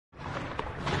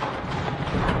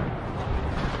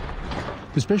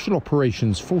The Special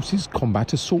Operations Forces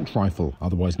Combat Assault Rifle,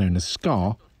 otherwise known as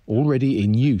SCAR, already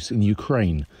in use in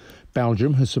Ukraine.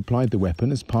 Belgium has supplied the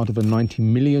weapon as part of a €90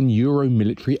 million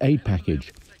military aid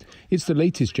package. It's the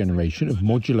latest generation of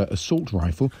modular assault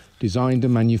rifle designed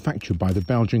and manufactured by the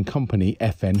Belgian company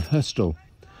FN Herstal.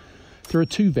 There are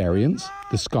two variants,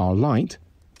 the SCAR Light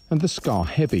and the SCAR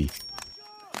Heavy.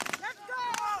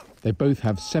 They both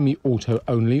have semi-auto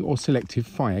only or selective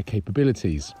fire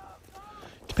capabilities.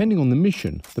 Depending on the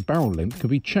mission, the barrel length can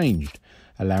be changed,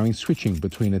 allowing switching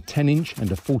between a 10-inch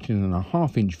and a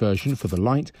 14.5-inch version for the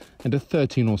light and a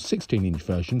 13 or 16-inch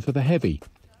version for the heavy.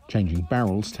 Changing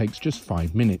barrels takes just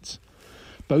 5 minutes.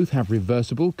 Both have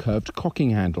reversible curved cocking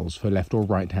handles for left or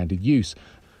right-handed use,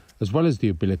 as well as the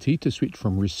ability to switch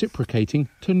from reciprocating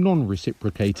to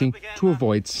non-reciprocating to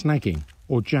avoid snagging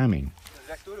or jamming.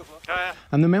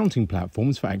 And the mounting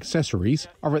platforms for accessories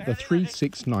are at the 3,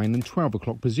 6, 9 and 12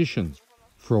 o'clock positions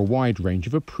for a wide range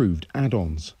of approved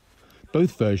add-ons.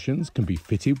 Both versions can be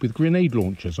fitted with grenade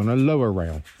launchers on a lower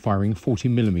rail, firing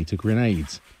 40mm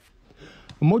grenades.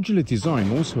 A modular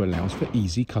design also allows for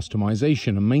easy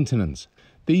customization and maintenance.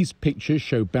 These pictures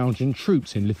show Belgian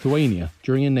troops in Lithuania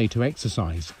during a NATO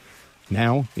exercise.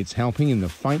 Now it's helping in the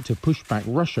fight to push back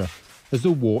Russia as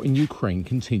the war in Ukraine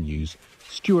continues.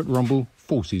 Stuart Rumble,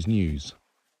 Forces News.